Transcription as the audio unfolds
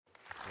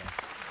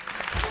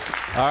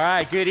All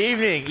right, good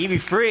evening, EB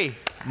Free.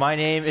 My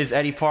name is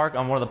Eddie Park.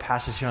 I'm one of the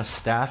pastors here on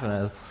staff, and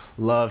I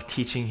love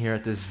teaching here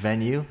at this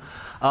venue.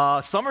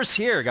 Summer's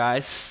here,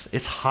 guys.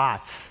 It's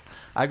hot.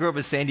 I grew up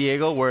in San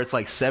Diego where it's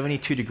like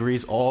 72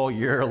 degrees all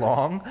year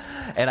long,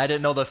 and I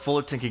didn't know that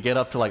Fullerton could get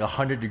up to like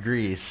 100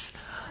 degrees.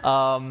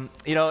 I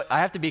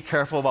have to be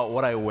careful about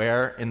what I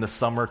wear in the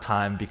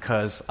summertime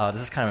because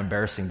this is kind of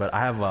embarrassing, but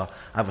I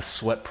have a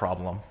sweat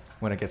problem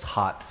when it gets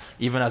hot.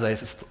 Even as I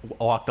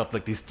walked up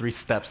like these 3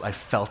 steps, I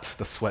felt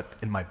the sweat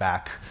in my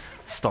back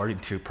starting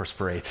to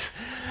perspirate.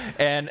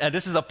 And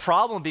this is a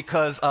problem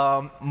because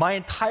my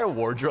entire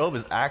wardrobe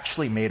is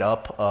actually made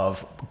up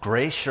of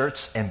gray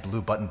shirts and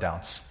blue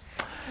button-downs.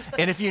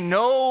 And if you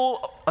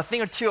know a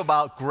thing or two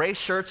about gray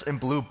shirts and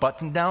blue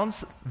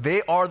button-downs,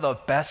 they are the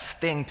best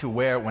thing to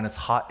wear when it's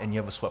hot and you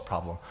have a sweat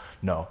problem.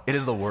 No, it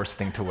is the worst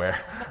thing to wear,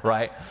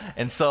 right?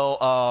 And so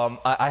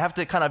I have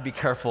to kind of be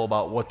careful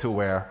about what to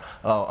wear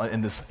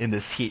in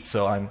this heat.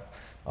 So I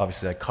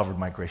covered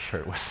my gray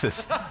shirt with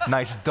this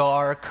nice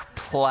dark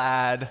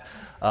plaid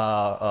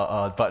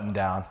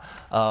button-down.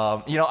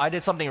 I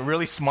did something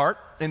really smart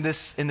in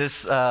this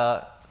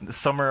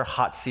summer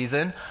hot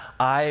season.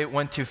 I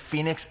went to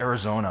Phoenix,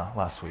 Arizona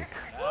last week.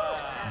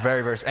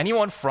 Very, very.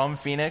 Anyone from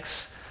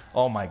Phoenix?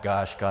 Oh my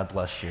gosh, God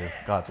bless you.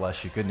 God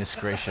bless you. Goodness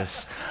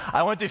gracious.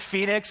 I went to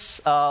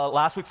Phoenix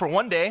last week for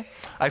one day.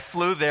 I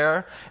flew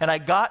there, and I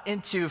got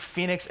into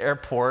Phoenix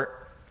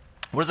Airport.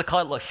 What is it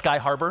called? Like Sky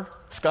Harbor?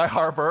 Sky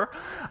Harbor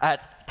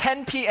at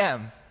 10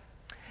 p.m.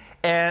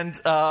 And,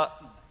 someone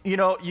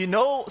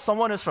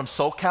is from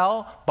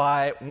SoCal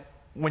by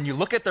when you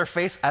look at their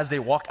face as they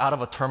walk out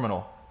of a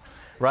terminal,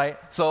 right?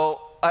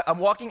 So I'm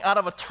walking out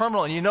of a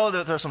terminal, and you know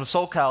that there's some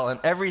SoCal, and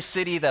every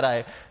city that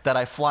I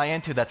fly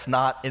into that's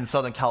not in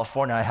Southern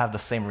California, I have the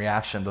same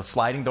reaction. The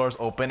sliding doors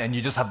open, and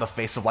you just have the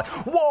face of like,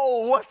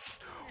 whoa,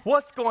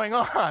 what's going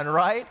on,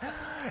 right?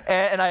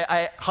 And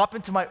I hop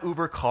into my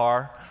Uber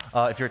car.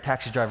 If you're a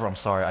taxi driver, I'm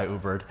sorry, I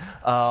Ubered.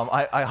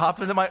 I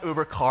hop into my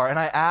Uber car, and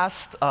I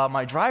asked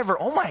my driver,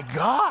 oh my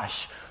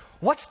gosh,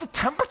 what's the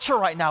temperature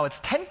right now?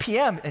 It's 10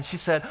 p.m. And she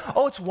said,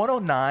 oh, it's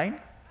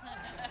 109.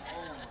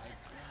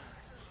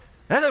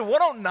 And I said,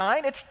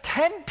 109? It's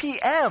 10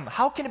 p.m.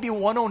 How can it be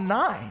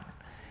 109?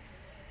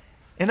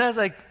 And I was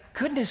like,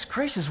 goodness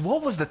gracious,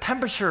 what was the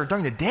temperature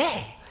during the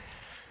day?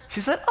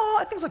 She said, oh,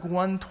 I think it's like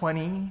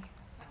 120.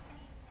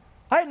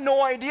 I had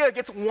no idea it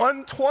gets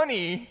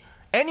 120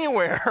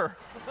 anywhere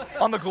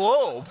on the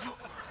globe.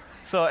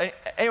 So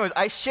anyways,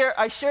 I share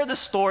this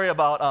story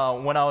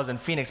about when I was in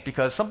Phoenix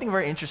because something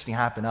very interesting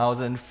happened. I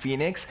was in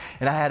Phoenix,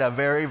 and I had a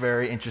very,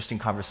 very interesting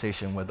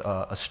conversation with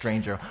a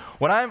stranger.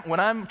 When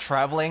I'm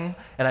traveling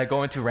and I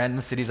go into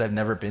random cities I've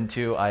never been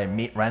to, I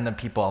meet random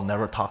people I'll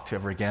never talk to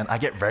ever again. I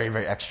get very,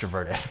 very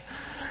extroverted.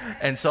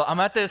 And so I'm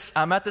at this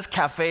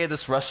cafe,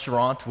 this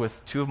restaurant with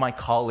 2 of my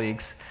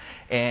colleagues,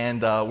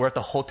 and we're at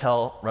the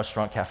hotel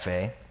restaurant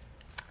cafe,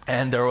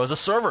 and there was a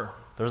server.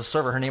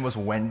 Her name was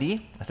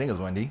Wendy. I think it was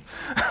Wendy.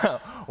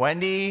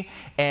 Wendy,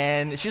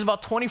 and she's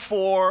about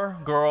 24,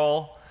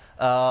 girl.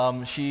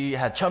 She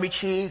had chubby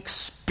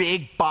cheeks,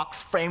 big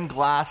box frame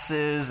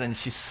glasses, and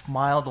she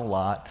smiled a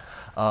lot.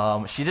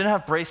 She didn't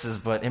have braces,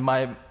 but in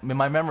my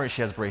memory,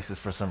 she has braces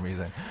for some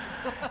reason.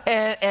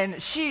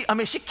 And she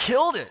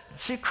killed it.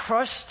 She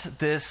crushed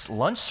this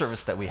lunch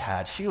service that we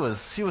had. She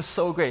was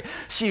so great.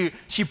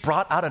 She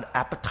brought out an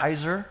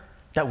appetizer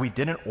that we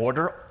didn't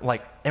order,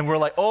 and we're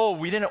like, oh,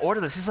 we didn't order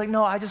this. She's like,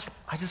 no, I just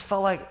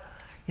felt like,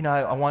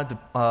 I wanted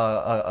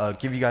to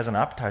give you guys an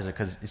appetizer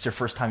because it's your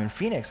first time in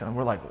Phoenix. And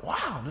we're like,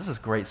 wow, this is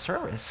great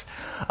service.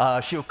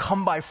 She would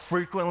come by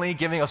frequently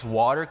giving us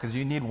water because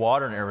you need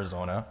water in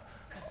Arizona,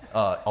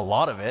 a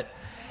lot of it.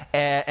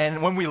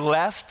 And when we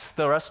left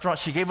the restaurant,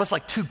 she gave us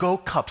like 2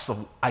 cups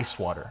of ice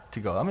water to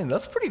go. I mean,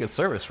 that's pretty good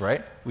service,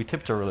 right? We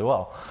tipped her really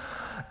well.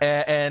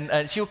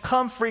 And she'll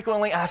come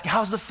frequently, ask,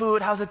 how's the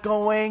food? How's it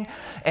going?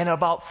 And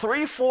about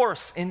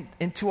 3/4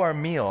 into our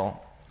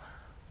meal,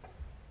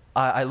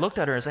 I looked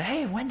at her and said,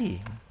 hey,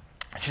 Wendy.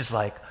 And she's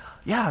like,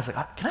 yeah. I was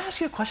like, can I ask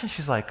you a question?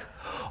 She's like,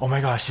 oh my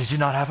gosh, did you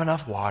not have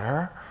enough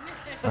water?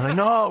 I was like,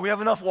 no, we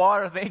have enough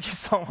water. Thank you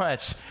so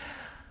much.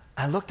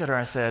 I looked at her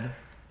and I said,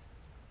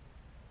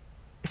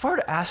 if I were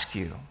to ask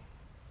you,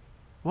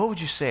 what would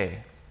you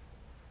say?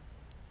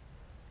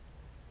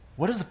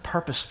 What is the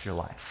purpose of your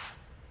life?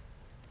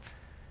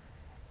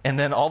 And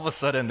then all of a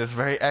sudden, this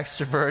very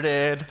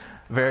extroverted,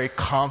 very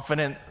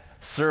confident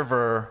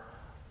server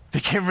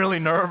became really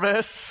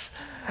nervous,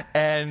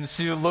 and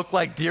she looked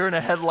like deer in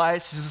the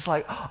headlights. She's just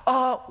like,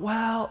 I'm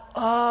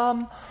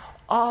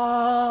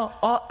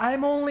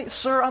only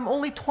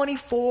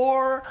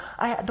 24.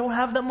 I don't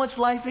have that much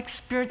life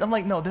experience. I'm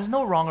like, no, there's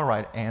no wrong or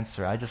right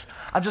answer.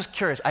 I'm just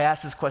curious. I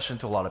asked this question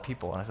to a lot of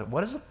people, and I said,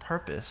 what is the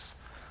purpose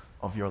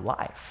of your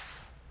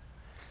life?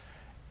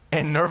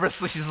 And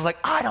nervously, she's like,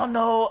 I don't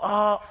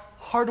know,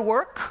 hard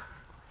work.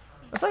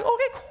 I was like,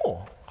 okay,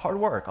 cool. Hard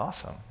work,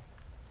 awesome.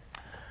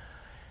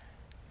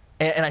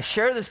 And I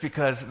share this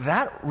because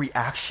that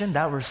reaction,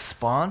 that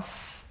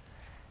response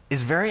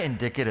is very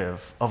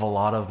indicative of a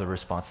lot of the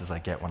responses I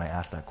get when I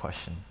ask that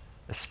question.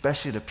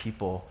 especially to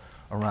people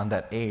around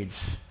that age.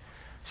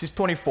 She's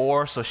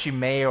 24, so she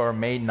may or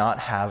may not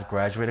have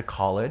graduated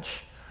college.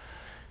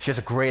 She has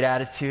a great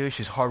attitude.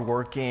 She's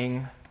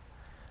hardworking.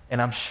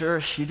 And I'm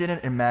sure she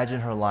didn't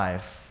imagine her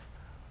life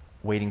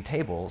waiting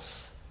tables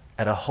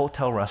at a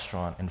hotel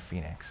restaurant in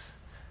Phoenix.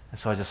 And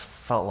so I just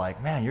felt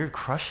like, man, you're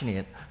crushing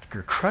it.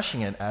 You're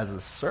crushing it as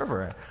a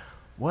server.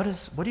 What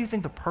do you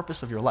think the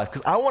purpose of your life?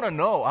 Because I want to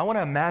know, I want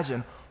to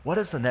imagine, what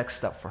is the next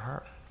step for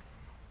her?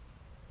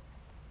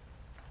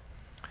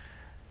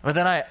 But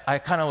then I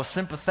kind of was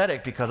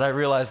sympathetic because I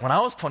realized when I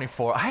was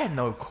 24, I had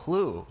no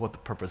clue what the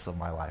purpose of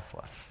my life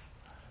was.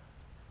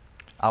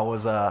 I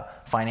was a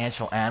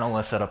financial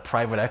analyst at a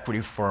private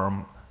equity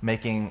firm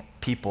making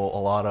people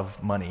a lot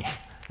of money,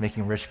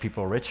 making rich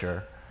people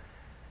richer.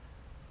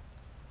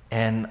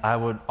 And I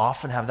would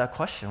often have that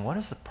question, what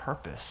is the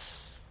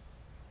purpose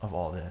of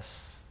all this?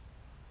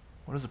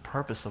 What is the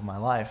purpose of my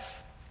life?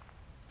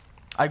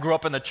 I grew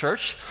up in the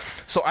church,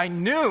 so I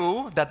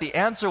knew that the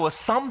answer was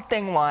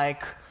something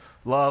like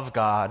love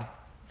God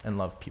and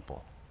love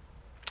people.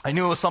 I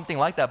knew it was something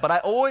like that, but I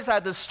always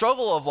had this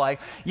struggle of like,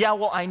 yeah,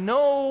 well, I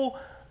know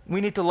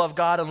we need to love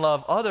God and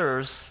love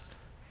others,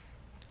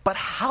 but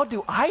how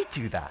do I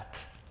do that?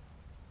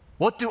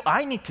 What do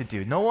I need to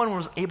do? No one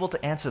was able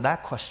to answer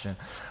that question.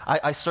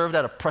 I served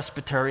at a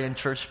Presbyterian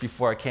church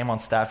before I came on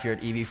staff here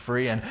at EV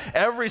Free, and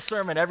every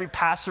sermon, every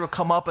pastor would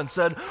come up and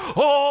said,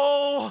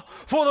 "Oh,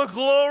 for the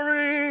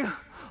glory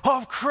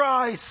of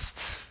Christ."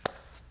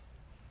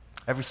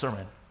 Every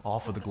sermon, all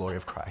for the glory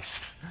of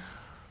Christ.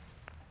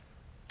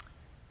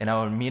 And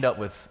I would meet up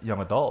with young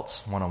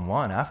adults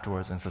one-on-one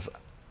afterwards and says,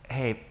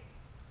 "Hey,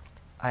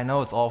 I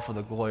know it's all for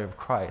the glory of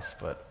Christ,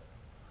 but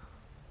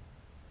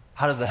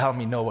how does that help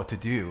me know what to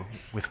do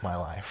with my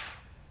life?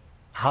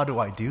 How do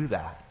I do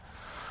that?"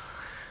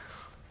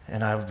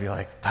 And I would be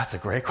like, that's a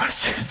great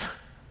question.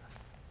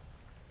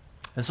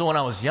 And so when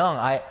I was young,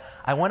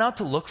 I went out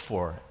to look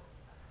for it.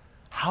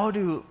 How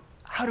to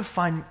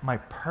find my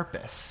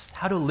purpose,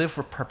 how to live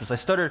for purpose. I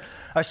started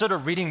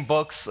reading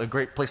books. A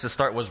great place to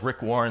start was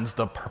Rick Warren's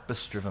The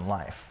Purpose-Driven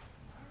Life.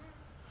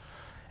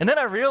 And then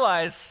I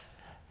realized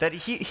that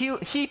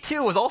he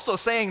too was also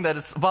saying that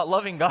it's about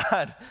loving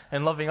God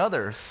and loving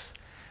others.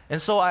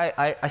 And so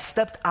I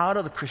stepped out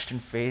of the Christian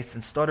faith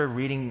and started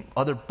reading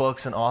other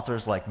books and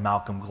authors like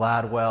Malcolm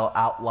Gladwell,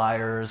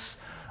 Outliers,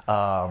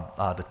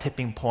 The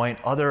Tipping Point,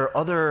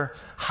 other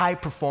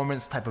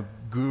high-performance type of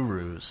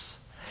gurus.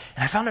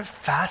 And I found it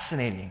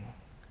fascinating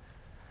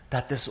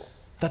that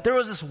there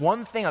was this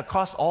one thing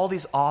across all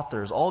these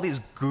authors, all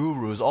these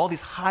gurus, all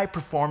these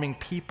high-performing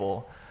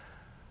people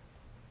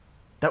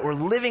that were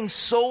living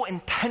so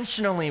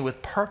intentionally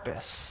with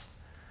purpose.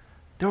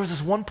 There was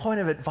this one point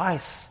of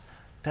advice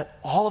that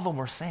all of them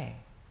were saying.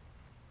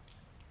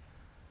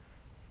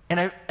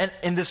 And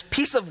in this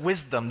piece of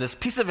wisdom, this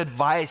piece of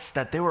advice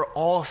that they were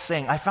all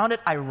saying, I found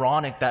it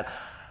ironic that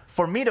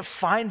for me to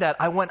find that,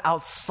 I went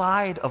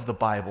outside of the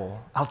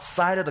Bible,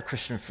 outside of the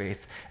Christian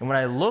faith. And when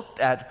I looked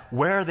at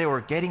where they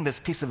were getting this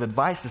piece of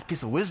advice, this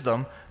piece of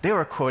wisdom, they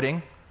were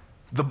quoting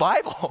the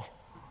Bible.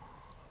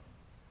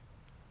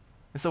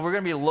 And so we're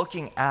going to be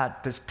looking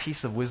at this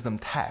piece of wisdom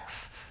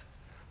text,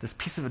 this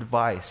piece of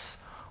advice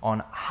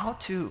on how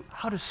to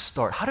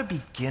start, how to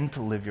begin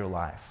to live your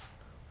life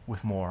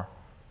with more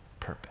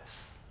purpose.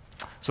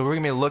 So we're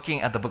going to be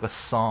looking at the book of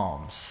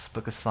Psalms.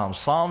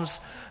 Psalms,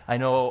 I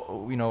know,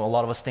 a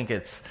lot of us think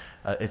it's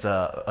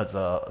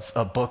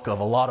a book of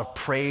a lot of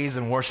praise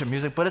and worship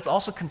music, but it's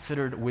also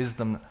considered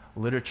wisdom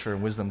literature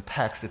and wisdom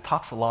text. It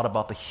talks a lot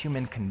about the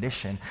human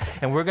condition.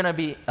 And we're going to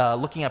be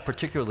looking at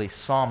particularly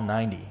Psalm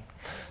 90.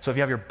 So if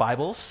you have your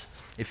Bibles,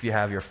 if you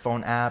have your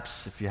phone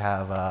apps, if you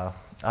have,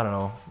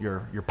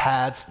 your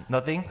pads,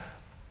 nothing.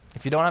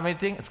 If you don't have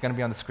anything, it's going to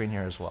be on the screen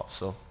here as well.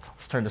 So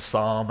let's turn to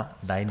Psalm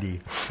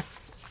 90.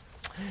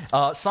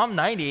 Psalm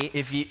 90,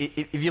 if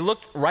you look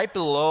right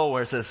below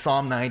where it says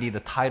Psalm 90, the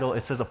title,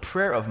 it says a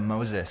prayer of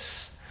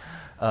Moses,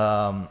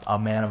 a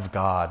man of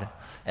God.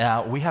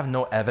 We have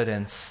no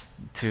evidence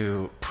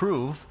to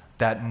prove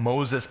that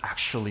Moses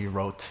actually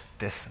wrote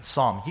this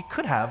psalm. He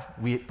could have,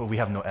 but we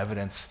have no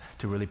evidence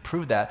to really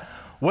prove that.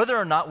 Whether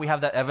or not we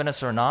have that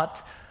evidence or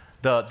not,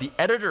 the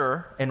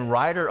editor and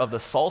writer of the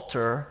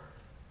Psalter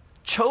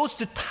chose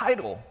to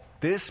title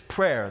this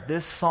prayer,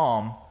 this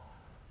psalm,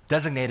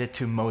 designated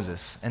to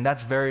Moses. And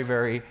that's very,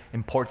 very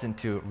important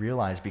to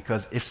realize,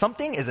 because if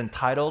something is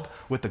entitled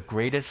with the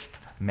greatest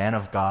man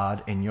of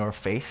God in your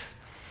faith,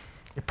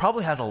 it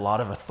probably has a lot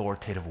of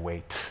authoritative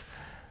weight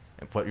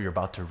in what you're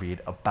about to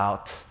read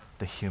about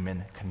the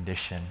human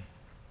condition.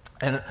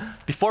 And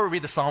before we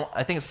read the psalm,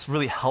 I think it's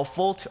really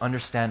helpful to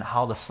understand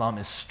how the psalm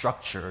is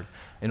structured,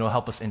 and it will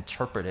help us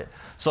interpret it.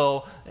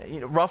 So,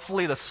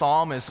 roughly the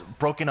psalm is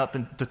broken up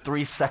into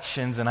 3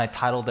 sections, and I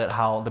titled it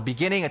how the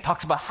beginning, it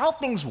talks about how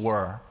things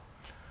were,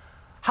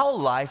 how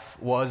life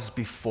was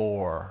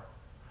before,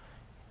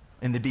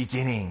 in the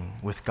beginning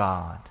with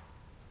God.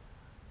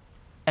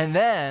 And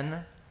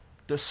then,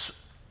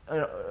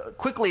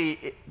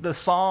 quickly, the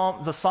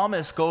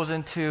psalmist goes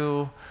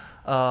into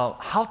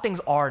how things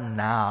are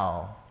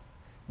now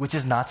which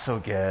is not so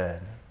good.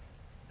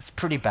 It's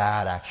pretty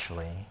bad,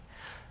 actually.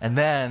 And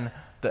then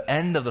the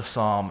end of the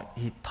psalm,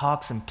 he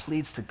talks and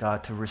pleads to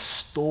God to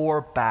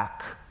restore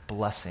back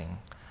blessing.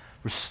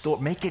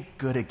 Restore, make it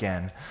good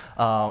again.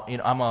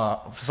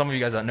 For some of you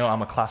guys that know,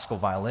 I'm a classical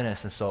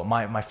violinist, and so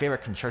my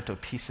favorite concerto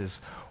pieces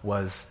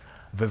was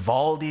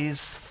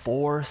Vivaldi's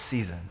Four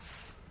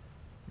Seasons.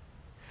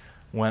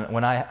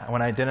 When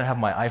I didn't have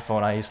my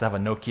iPhone, I used to have a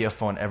Nokia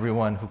phone.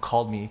 Everyone who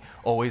called me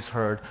always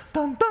heard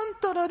dun dun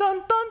dun dun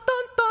dun dun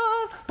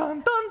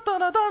dun dun dun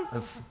dun dun.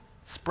 It's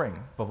Spring,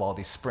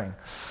 Vivaldi's Spring.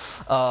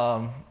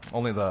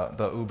 Only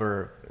the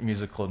uber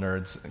musical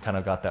nerds kind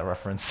of got that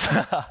reference.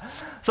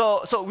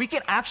 So we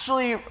can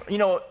actually,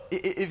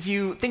 if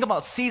you think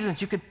about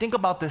seasons, you can think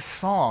about this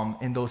psalm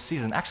in those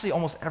seasons. Actually,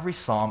 almost every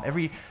psalm,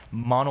 every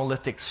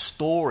monolithic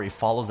story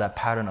follows that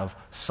pattern of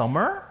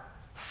summer,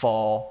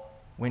 fall,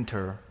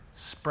 winter,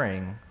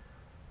 spring,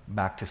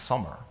 back to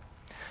summer.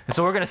 And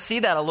so we're going to see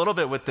that a little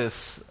bit with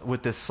this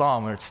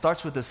psalm, where it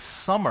starts with this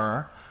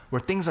summer,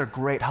 where things are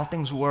great, how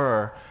things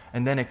were,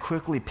 and then it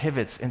quickly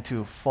pivots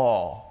into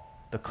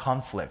fall, the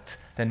conflict,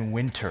 then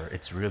winter,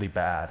 it's really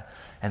bad,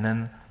 and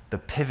then the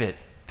pivot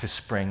to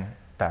spring,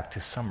 back to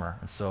summer.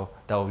 And so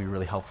that will be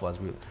really helpful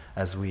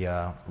as we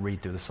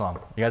read through the psalm.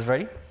 You guys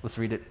ready? Let's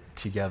read it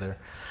together.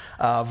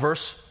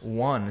 Verse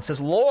 1, it says,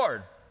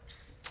 Lord,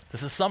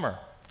 this is summer,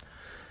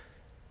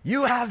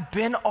 you have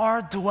been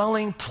our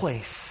dwelling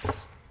place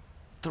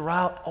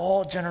throughout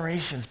all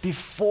generations.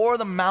 Before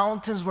the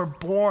mountains were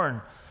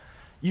born,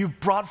 you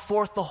brought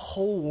forth the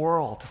whole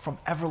world. From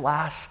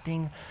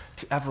everlasting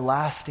to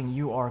everlasting,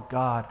 you are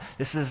God.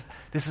 This is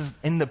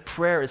in the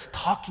prayer, it's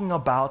talking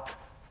about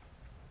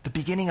the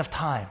beginning of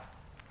time.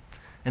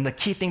 And the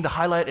key thing to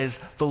highlight is,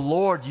 the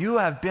Lord, you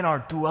have been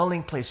our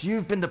dwelling place.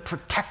 You've been the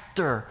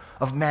protector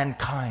of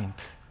mankind.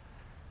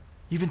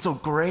 You've been so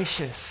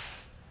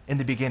gracious in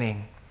the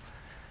beginning.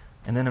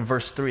 And then in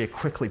verse 3, it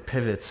quickly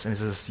pivots and it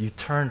says, you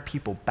turn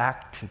people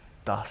back to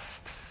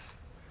dust,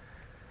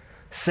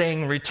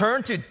 saying,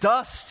 return to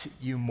dust,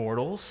 you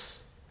mortals.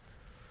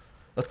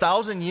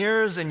 1,000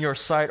 years in your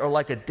sight are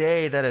like a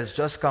day that has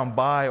just gone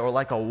by, or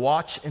like a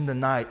watch in the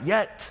night.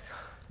 Yet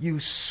you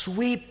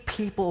sweep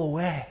people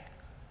away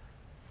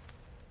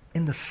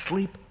in the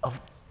sleep of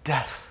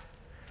death.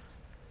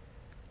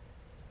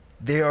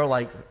 They are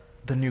like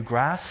the new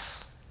grass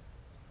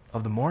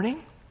of the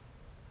morning.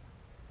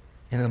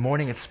 In the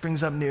morning it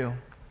springs up new,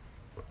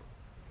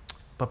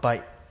 but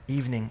by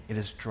evening it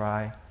is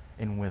dry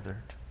and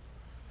withered.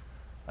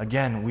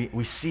 Again,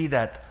 we see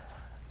that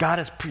God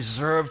has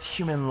preserved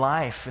human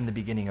life in the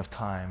beginning of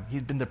time.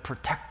 He's been the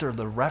protector,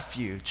 the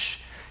refuge.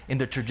 In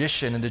the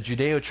tradition, in the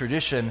Judeo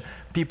tradition,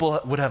 people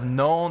would have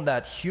known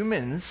that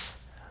humans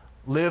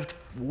lived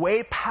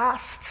way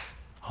past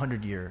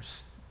 100 years.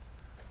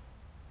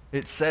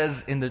 It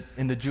says in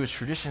the Jewish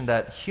tradition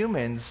that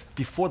humans,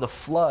 before the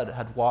flood,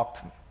 had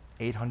walked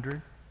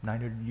 800,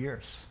 900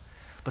 years.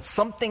 But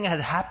something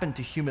had happened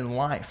to human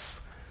life.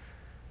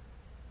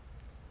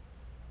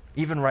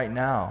 Even right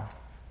now,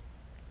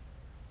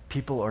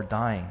 people are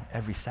dying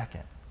every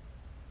second.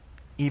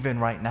 Even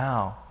right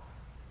now,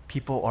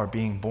 people are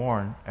being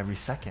born every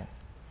second.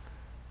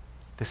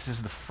 This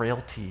is the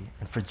frailty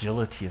and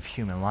fragility of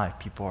human life.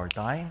 People are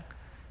dying,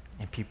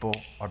 and people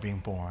are being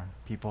born.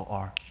 People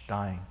are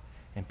dying,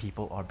 and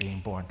people are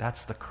being born.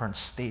 That's the current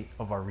state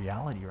of our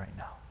reality right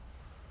now.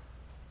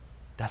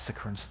 That's the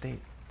current state.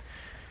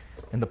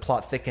 And the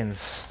plot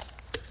thickens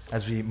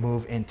as we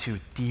move into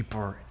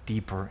deeper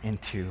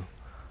into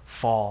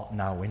fall,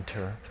 now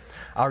winter.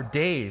 Our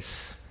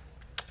days,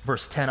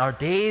 verse 10, our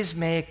days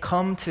may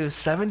come to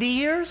 70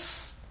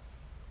 years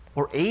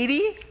or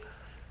 80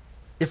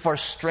 if our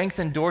strength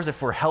endures, if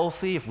we're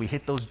healthy, if we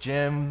hit those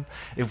gyms,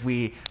 if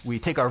we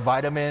take our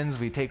vitamins,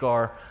 we take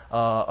our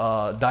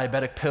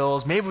diabetic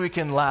pills, maybe we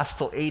can last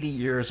till 80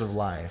 years of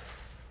life.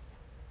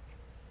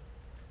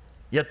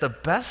 Yet the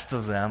best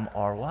of them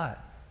are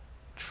what?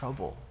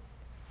 Trouble,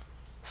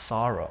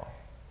 sorrow.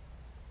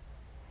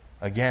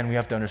 Again, we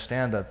have to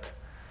understand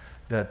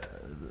that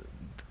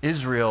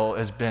Israel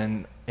has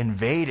been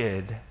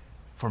invaded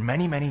for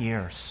many, many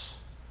years,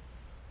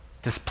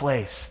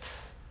 displaced,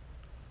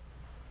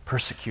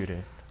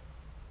 persecuted.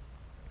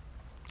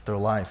 Their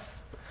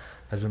life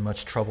has been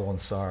much trouble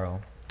and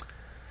sorrow.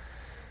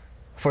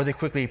 For they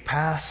quickly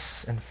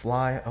pass and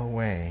fly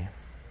away.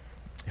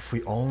 If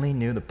we only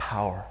knew the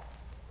power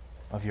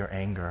of your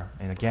anger.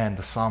 And again,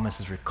 the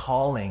psalmist is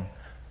recalling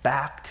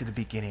back to the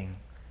beginning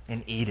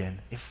in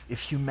Eden.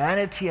 If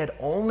humanity had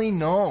only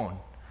known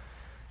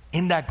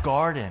in that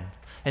garden,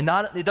 and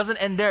it doesn't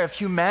end there. If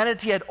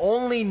humanity had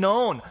only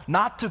known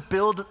not to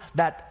build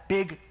that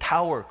big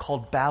tower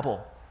called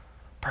Babel,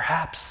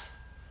 perhaps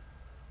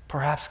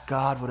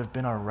God would have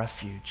been our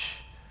refuge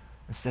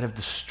instead of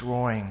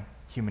destroying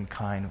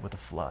humankind with a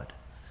flood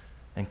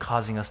and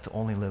causing us to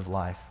only live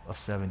life of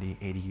 70,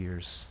 80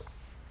 years.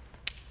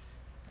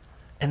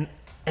 And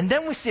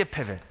then we see a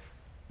pivot.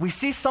 We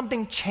see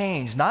something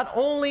change, not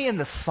only in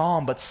the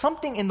psalm, but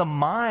something in the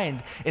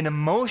mind and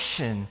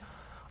emotion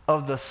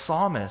of the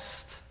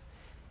psalmist.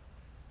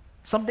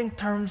 Something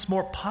turns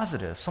more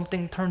positive,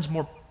 something turns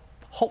more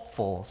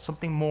hopeful,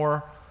 something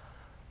more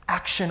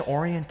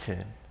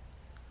action-oriented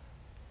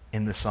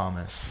in the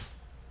psalmist.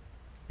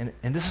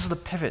 And this is the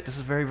pivot. This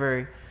is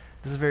very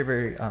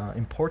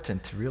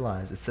important to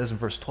realize. It says in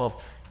verse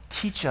 12,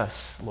 teach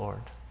us,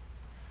 Lord,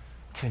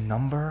 to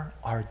number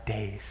our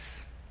days,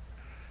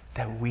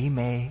 that we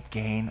may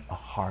gain a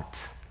heart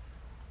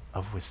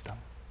of wisdom.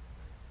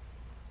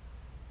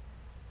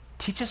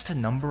 Teach us to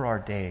number our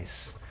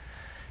days.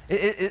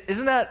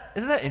 Isn't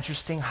that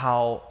interesting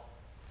how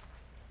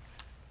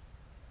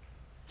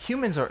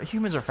humans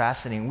are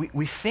fascinating?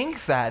 We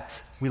think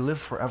that we live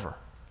forever.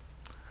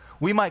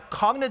 We might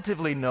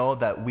cognitively know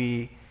that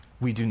we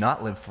do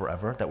not live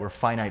forever, that we're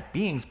finite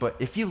beings, but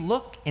if you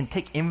look and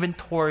take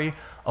inventory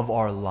of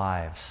our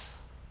lives,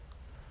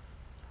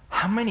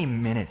 how many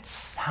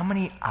minutes, how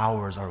many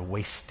hours are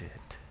wasted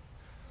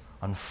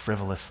on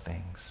frivolous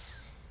things,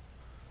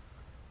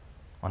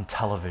 on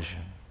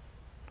television,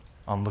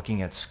 on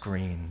looking at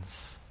screens,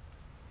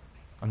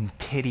 on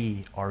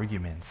petty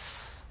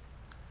arguments,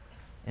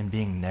 and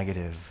being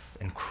negative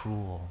and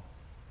cruel?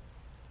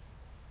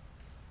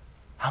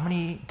 How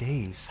many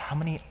days, how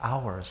many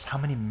hours, how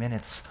many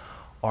minutes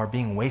are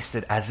being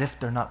wasted as if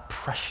they're not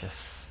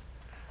precious?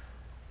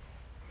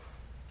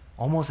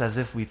 Almost as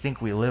if we think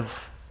we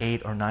live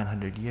 800 or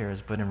 900 years,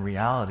 but in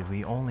reality,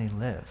 we only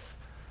live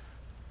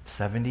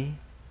 70,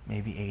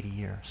 maybe 80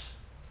 years.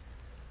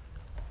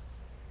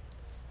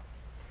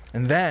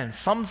 And then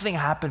something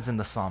happens in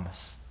the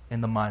psalmist,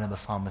 in the mind of the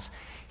psalmist.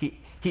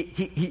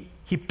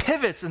 He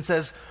pivots and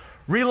says,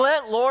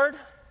 relent, Lord,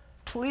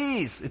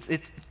 please.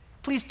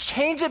 Please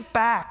change it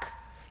back.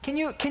 Can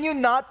you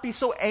not be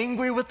so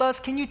angry with us?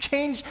 Can you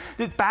change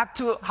it back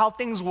to how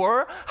things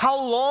were? How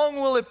long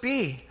will it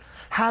be?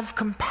 Have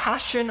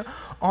compassion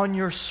on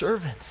your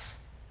servants.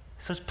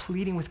 He starts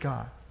pleading with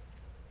God.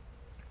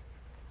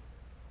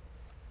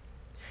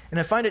 And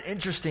I find it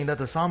interesting that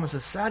the psalmist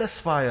says,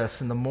 satisfy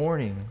us in the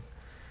morning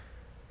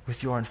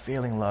with your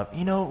unfailing love.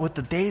 You know, with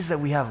the days that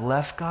we have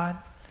left, God,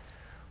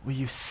 will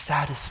you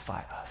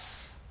satisfy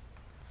us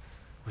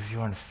with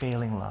your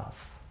unfailing love,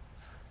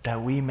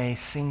 that we may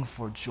sing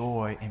for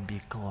joy and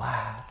be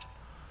glad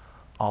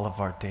all of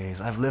our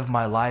days. I've lived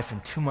my life in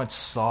too much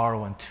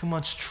sorrow and too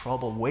much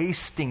trouble,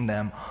 wasting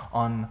them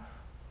on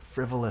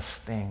frivolous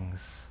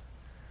things.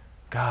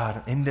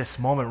 God, in this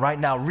moment right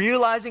now,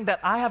 realizing that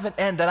I have an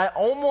end, that I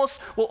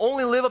almost will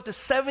only live up to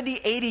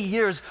 70, 80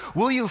 years,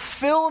 will you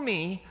fill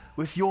me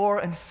with your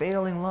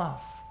unfailing love?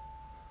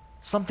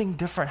 Something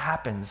different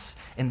happens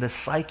in the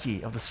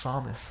psyche of the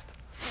psalmist.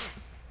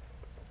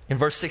 In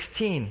verse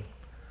 16,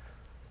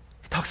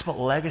 he talks about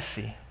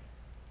legacy.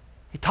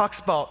 He talks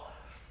about,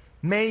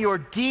 may your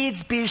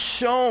deeds be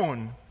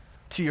shown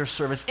to your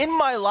service. In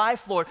my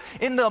life, Lord,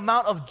 in the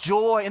amount of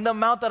joy, in the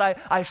amount that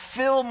I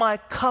fill my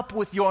cup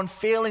with your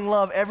unfailing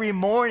love every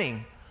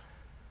morning.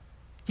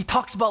 He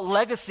talks about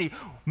legacy.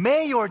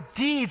 May your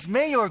deeds,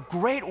 may your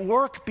great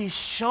work be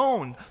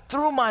shown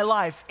through my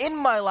life, in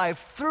my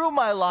life, through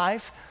my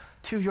life,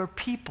 to your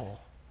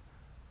people.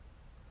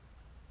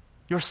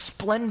 Your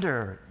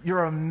splendor,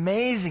 your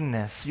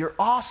amazingness, your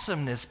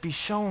awesomeness be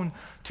shown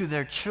to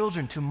their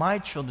children, to my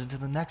children, to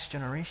the next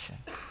generation.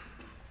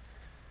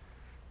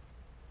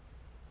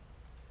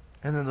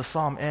 And then the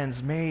psalm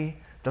ends, may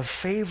the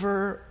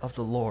favor of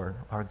the Lord,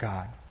 our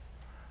God,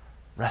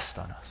 rest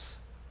on us.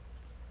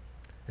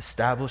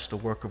 Establish the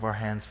work of our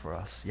hands for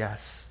us.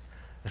 Yes,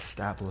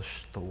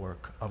 establish the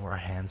work of our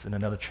hands. In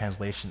another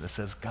translation that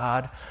says,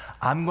 God,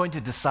 I'm going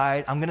to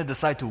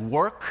decide to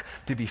work,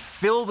 to be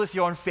filled with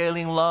your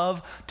unfailing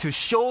love, to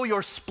show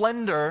your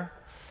splendor,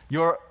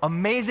 your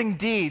amazing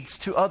deeds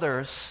to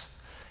others.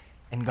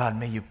 And God,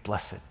 may you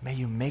bless it. May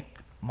you make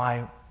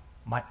my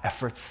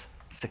efforts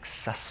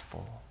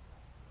successful.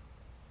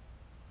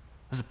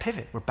 There's a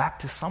pivot. We're back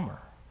to summer.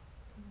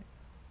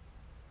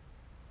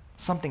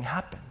 Something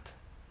happened.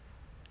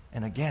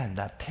 And again,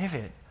 that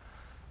pivot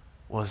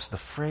was the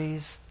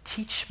phrase,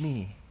 teach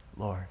me,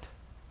 Lord,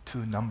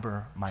 to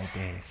number my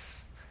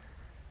days,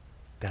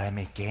 that I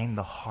may gain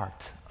the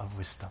heart of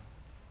wisdom.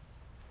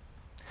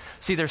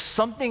 See, there's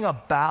something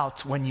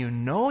about when you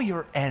know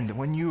your end,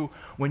 when you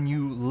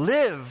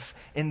live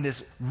in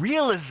this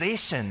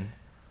realization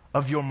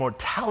of your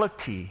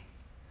mortality,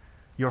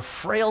 your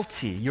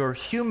frailty, your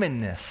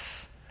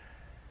humanness,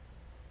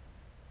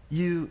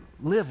 you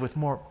live with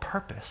more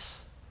purpose.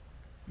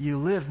 You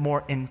live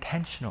more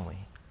intentionally.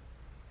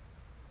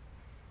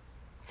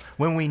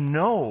 When we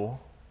know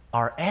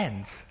our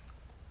end,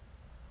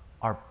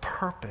 our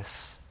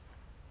purpose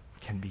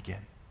can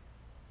begin.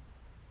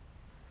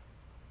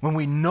 When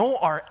we know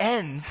our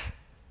end,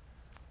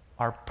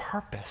 our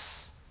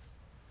purpose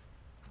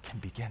can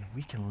begin.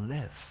 We can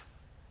live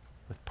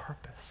with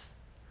purpose.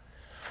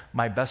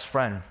 My best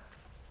friend,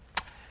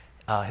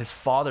 his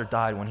father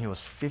died when he was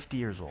 50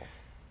 years old.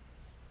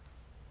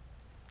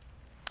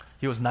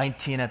 He was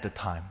 19 at the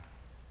time.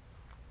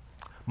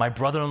 My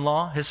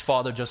brother-in-law, his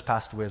father just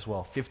passed away as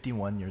well,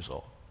 51 years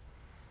old.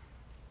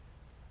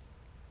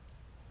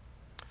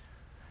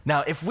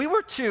 Now, if we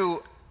were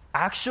to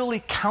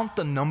actually count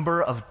the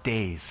number of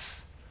days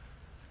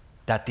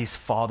that these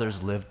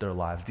fathers lived their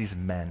lives, these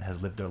men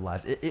have lived their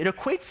lives, it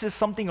equates to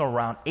something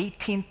around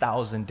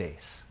 18,000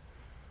 days.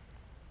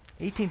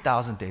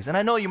 18,000 days. And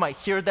I know you might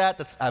hear that,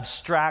 that's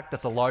abstract,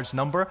 that's a large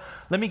number.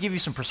 Let me give you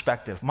some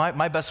perspective.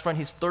 My best friend,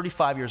 he's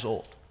 35 years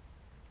old.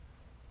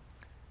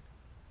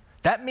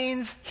 That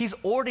means he's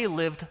already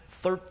lived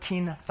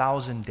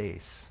 13,000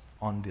 days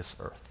on this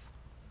earth.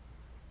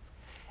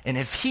 And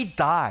if he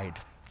died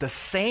the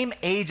same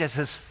age as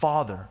his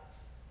father,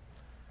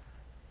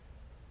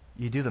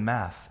 you do the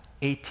math.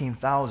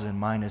 18,000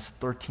 minus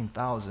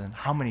 13,000,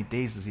 how many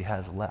days does he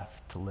have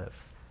left to live?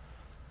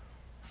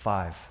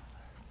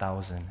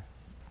 5,000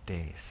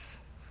 days.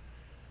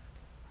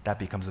 That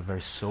becomes a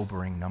very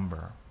sobering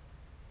number.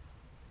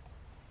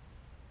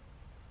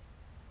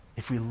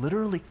 If we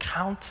literally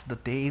count the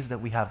days that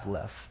we have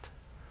left,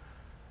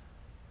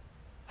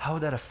 how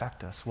would that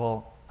affect us?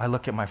 Well, I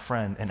look at my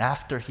friend, and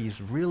after he's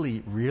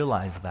really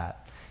realized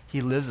that,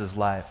 he lives his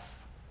life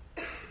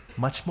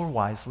much more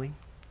wisely,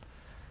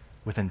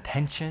 with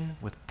intention,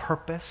 with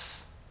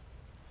purpose.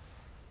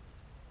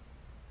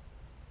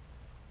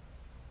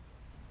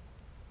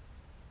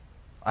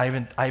 I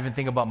even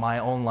think about my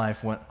own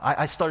life when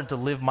I started to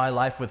live my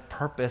life with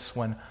purpose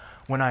when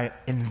I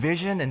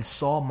envisioned and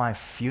saw my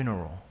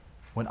funeral.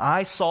 When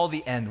I saw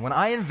the end, when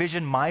I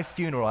envisioned my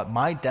funeral at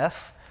my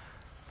death,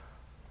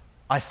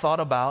 I thought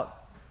about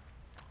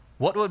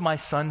what would my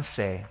son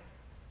say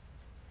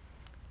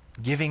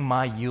giving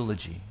my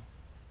eulogy?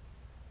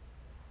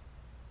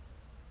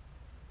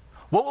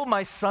 What will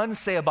my son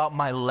say about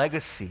my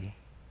legacy?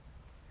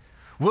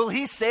 Will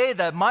he say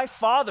that my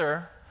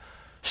father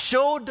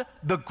showed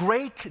the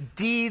great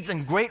deeds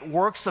and great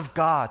works of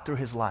God through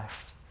his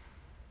life?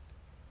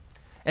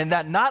 And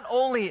that not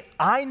only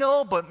I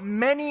know, but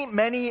many,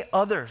 many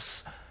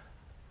others,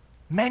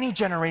 many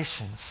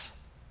generations,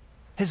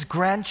 his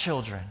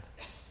grandchildren,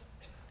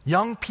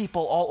 young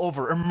people all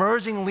over,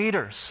 emerging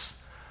leaders,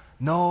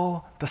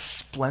 know the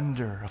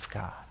splendor of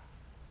God,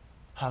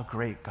 how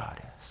great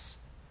God is.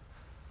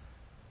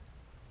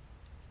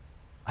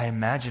 I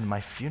imagine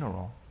my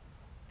funeral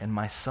and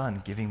my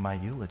son giving my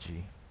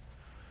eulogy.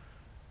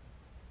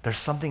 There's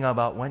something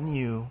about when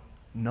you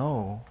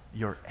know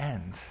your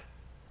end,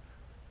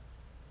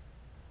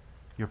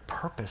 your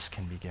purpose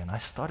can begin. I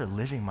started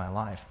living my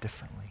life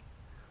differently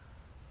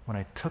when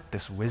I took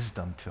this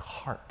wisdom to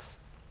heart.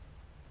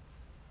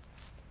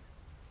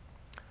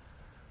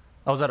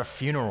 I was at a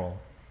funeral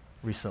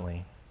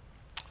recently.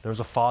 There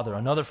was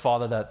another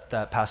father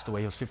that passed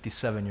away. He was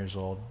 57 years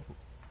old,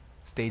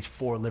 stage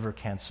 4 liver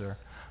cancer.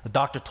 The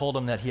doctor told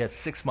him that he had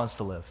 6 months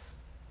to live.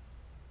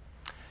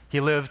 He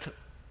lived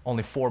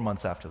only 4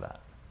 months after that.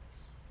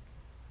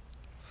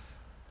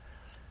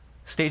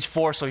 Stage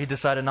 4, so he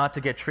decided not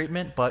to get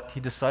treatment, but he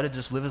decided to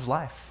just live his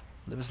life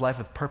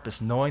with purpose,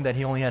 knowing that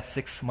he only had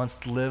 6 months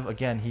to live.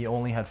 Again, he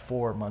only had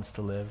 4 months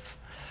to live.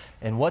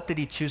 And what did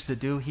he choose to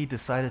do? He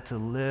decided to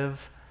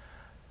live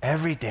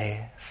every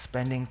day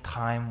spending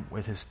time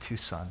with his 2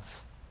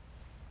 sons,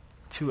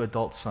 2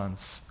 adult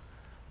sons.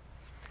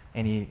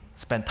 And he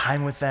spent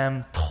time with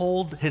them,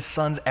 told his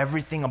sons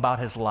everything about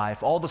his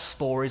life, all the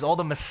stories, all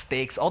the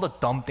mistakes, all the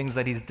dumb things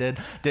that he did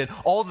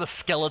all the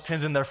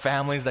skeletons in their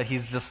families that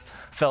he's just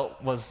felt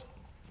was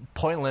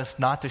pointless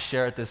not to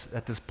share at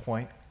this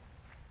point.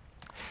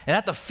 And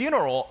at the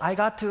funeral, I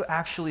got to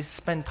actually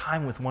spend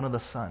time with one of the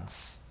sons.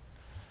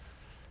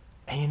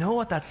 And you know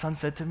what that son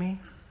said to me?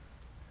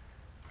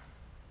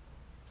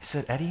 He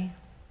said, "Eddie,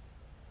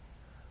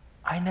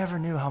 I never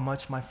knew how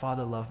much my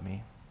father loved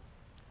me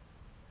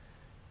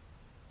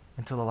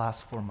until the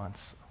last 4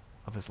 months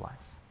of his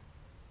life."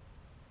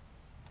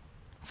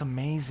 It's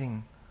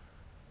amazing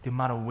the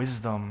amount of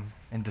wisdom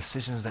and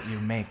decisions that you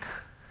make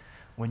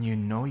when you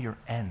know your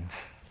end,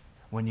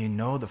 when you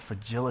know the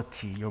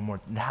fragility, your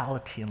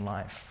mortality in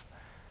life.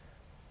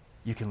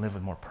 You can live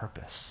with more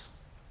purpose.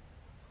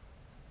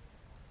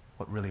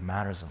 What really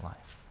matters in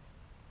life.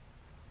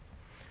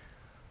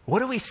 What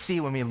do we see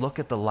when we look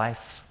at the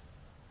life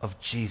of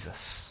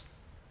Jesus?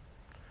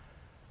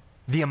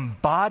 The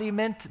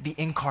embodiment, the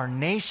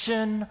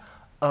incarnation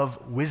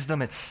of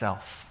wisdom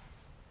itself.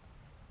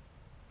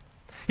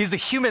 He's the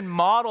human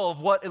model of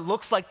what it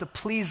looks like to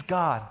please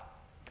God.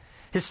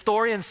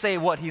 Historians say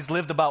he's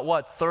lived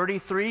about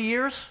 33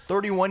 years,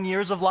 31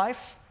 years of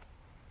life?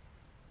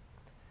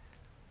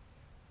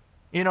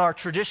 In our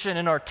tradition,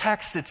 in our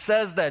text, it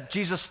says that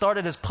Jesus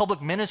started his public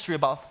ministry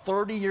about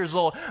 30 years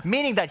old,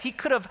 meaning that he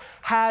could have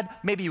had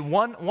maybe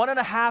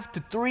 1.5 to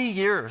 3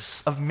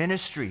 years of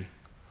ministry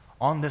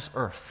on this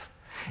earth.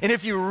 And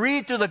if you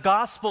read through the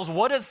Gospels,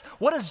 what is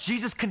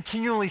Jesus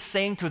continually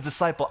saying to his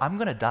disciple? I'm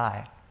going to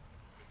die.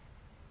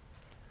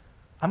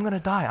 I'm going to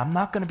die. I'm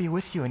not going to be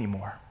with you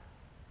anymore.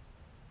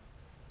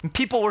 And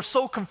people were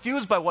so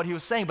confused by what he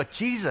was saying, but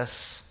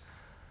Jesus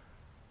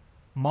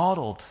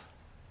modeled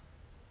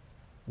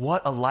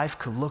what a life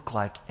could look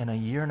like in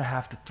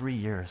 1.5 to 3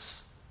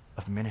 years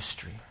of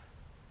ministry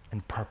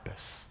and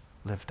purpose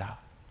lived out.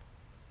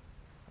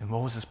 And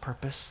what was his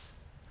purpose?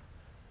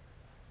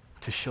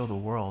 to show the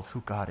world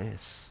who God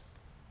is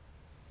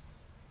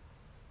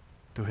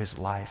through his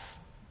life,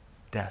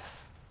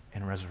 death,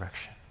 and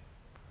resurrection.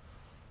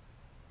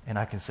 And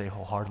I can say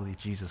wholeheartedly,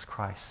 Jesus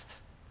Christ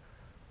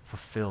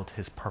fulfilled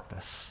his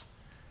purpose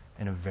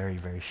in a very,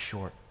 very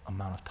short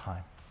amount of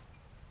time.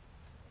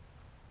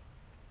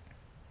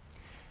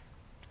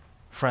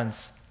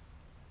 Friends,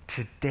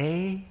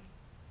 today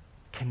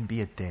can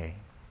be a day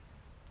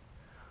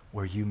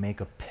where you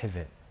make a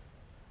pivot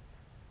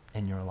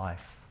in your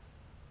life.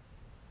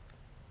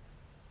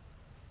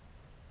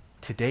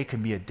 Today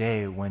can be a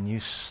day when you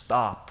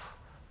stop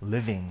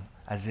living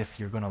as if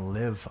you're going to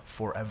live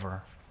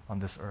forever on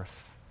this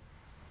earth.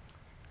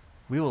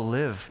 We will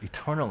live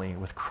eternally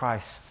with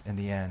Christ in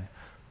the end,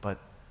 but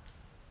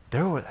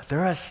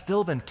there has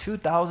still been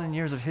 2,000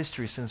 years of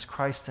history since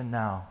Christ and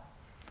now,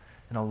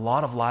 and a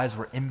lot of lives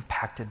were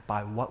impacted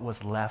by what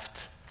was left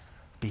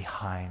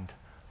behind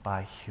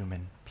by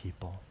human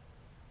people.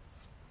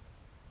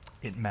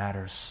 It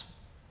matters.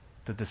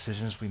 The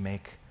decisions we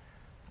make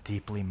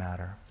deeply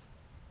matter.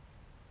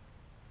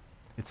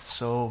 It's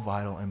so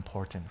vital and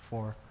important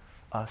for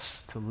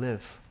us to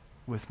live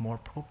with more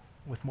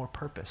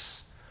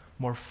purpose,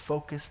 more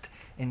focused,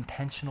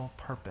 intentional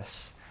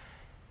purpose.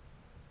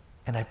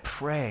 And I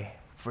pray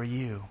for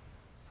you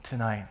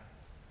tonight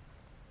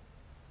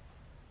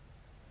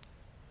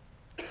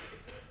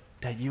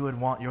that you would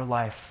want your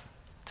life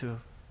to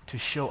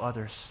show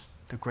others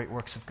the great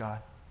works of God,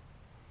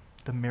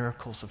 the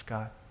miracles of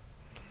God,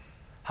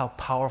 how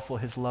powerful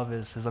his love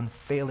is, his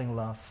unfailing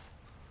love,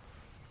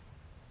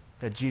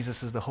 that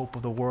Jesus is the hope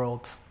of the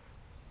world,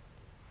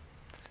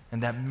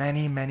 and that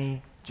many,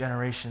 many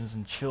generations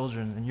and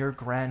children and your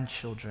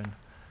grandchildren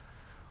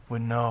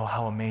would know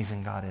how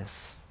amazing God is.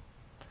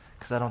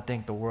 Because I don't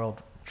think the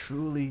world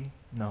truly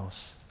knows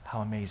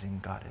how amazing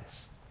God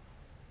is.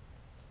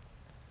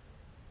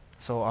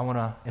 So I want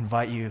to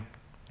invite you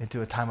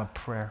into a time of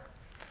prayer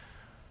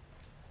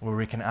where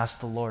we can ask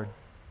the Lord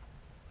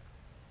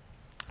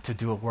to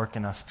do a work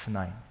in us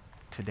tonight,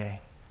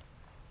 today.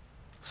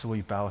 So will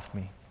you bow with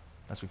me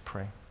as we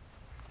pray?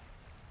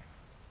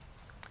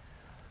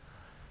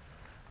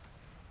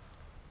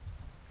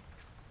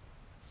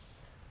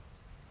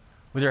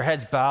 With your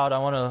heads bowed, I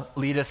want to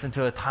lead us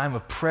into a time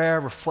of prayer,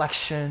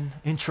 reflection,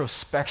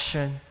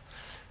 introspection.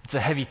 It's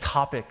a heavy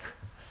topic.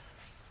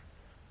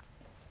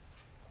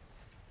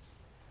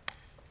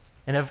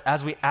 And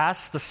as we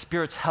ask the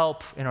Spirit's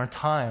help in our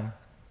time,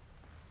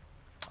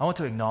 I want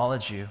to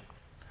acknowledge you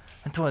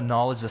and to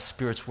acknowledge the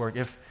Spirit's work.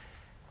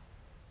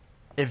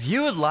 If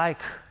you would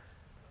like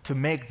to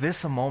make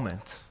this a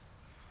moment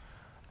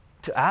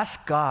to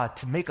ask God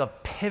to make a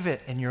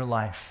pivot in your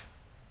life,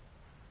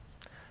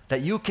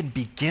 that you can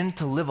begin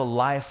to live a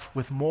life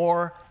with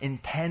more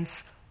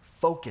intense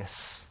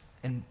focus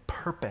and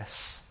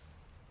purpose,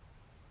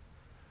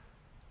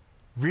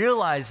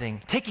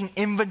 realizing, taking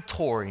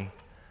inventory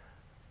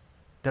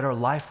that our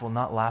life will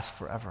not last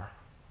forever,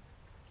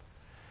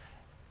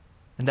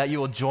 and that you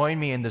will join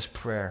me in this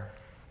prayer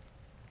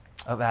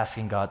of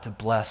asking God to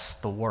bless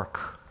the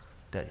work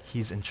that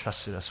he's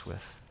entrusted us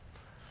with.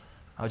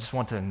 I just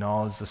want to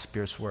acknowledge the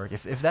Spirit's work.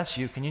 If that's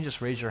you, can you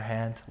just raise your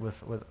hand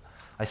with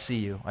I see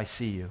you, I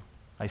see you,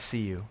 I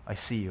see you, I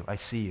see you, I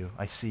see you,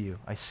 I see you,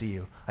 I see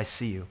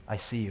you, I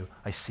see you,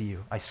 I see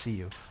you, I see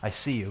you, I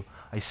see you,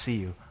 I see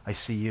you,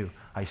 I see you,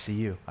 I see you, I see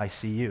you, I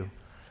see you,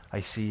 I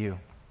see you,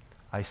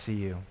 I see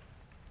you,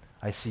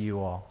 I see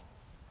you all.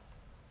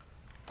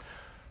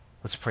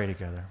 Let's pray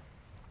together.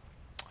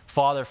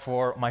 Father,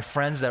 for my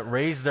friends that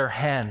raise their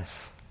hands,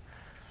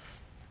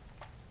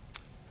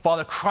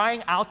 Father,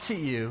 crying out to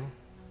you,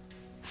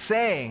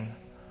 saying,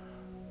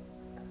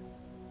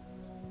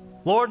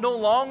 Lord, no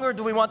longer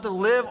do we want to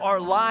live our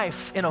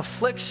life in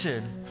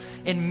affliction,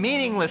 in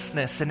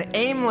meaninglessness and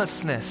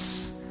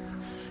aimlessness.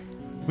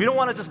 We don't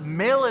want to just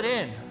mail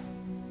it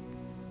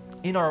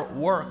in our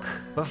work.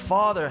 But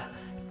Father,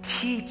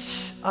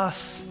 teach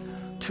us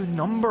to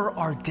number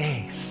our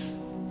days,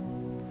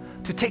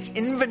 to take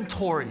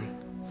inventory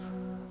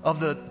of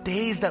the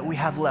days that we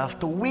have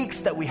left, the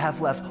weeks that we have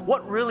left,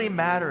 what really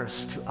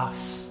matters to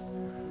us.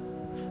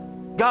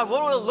 God,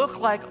 what will it look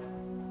like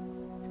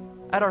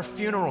at our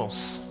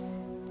funerals?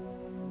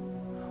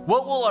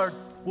 What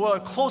will our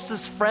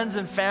closest friends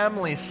and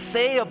families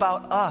say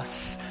about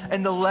us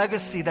and the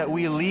legacy that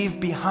we leave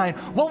behind?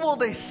 What will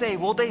they say?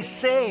 Will they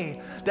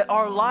say that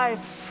our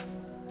life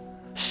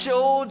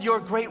showed your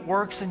great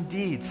works and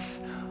deeds?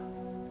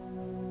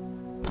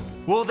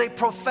 Will they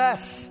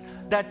profess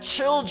that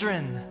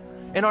children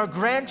and our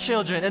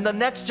grandchildren and the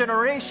next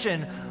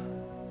generation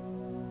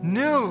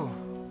knew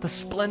the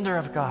splendor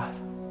of God?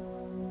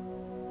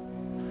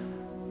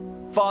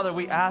 Father,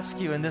 we ask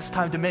you in this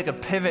time to make a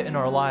pivot in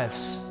our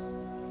lives.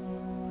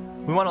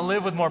 We want to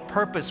live with more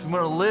purpose. We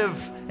want to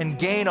live and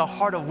gain a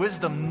heart of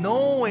wisdom,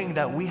 knowing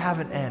that we have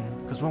an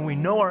end. Because when we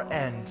know our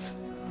end,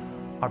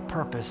 our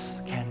purpose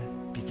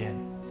can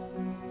begin.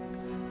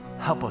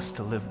 Help us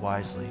to live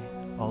wisely,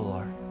 oh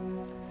Lord.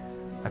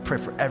 I pray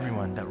for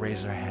everyone that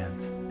raised their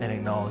hand and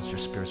acknowledged your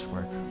Spirit's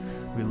work.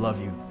 We love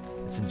you.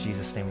 It's in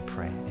Jesus' name we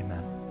pray. Amen.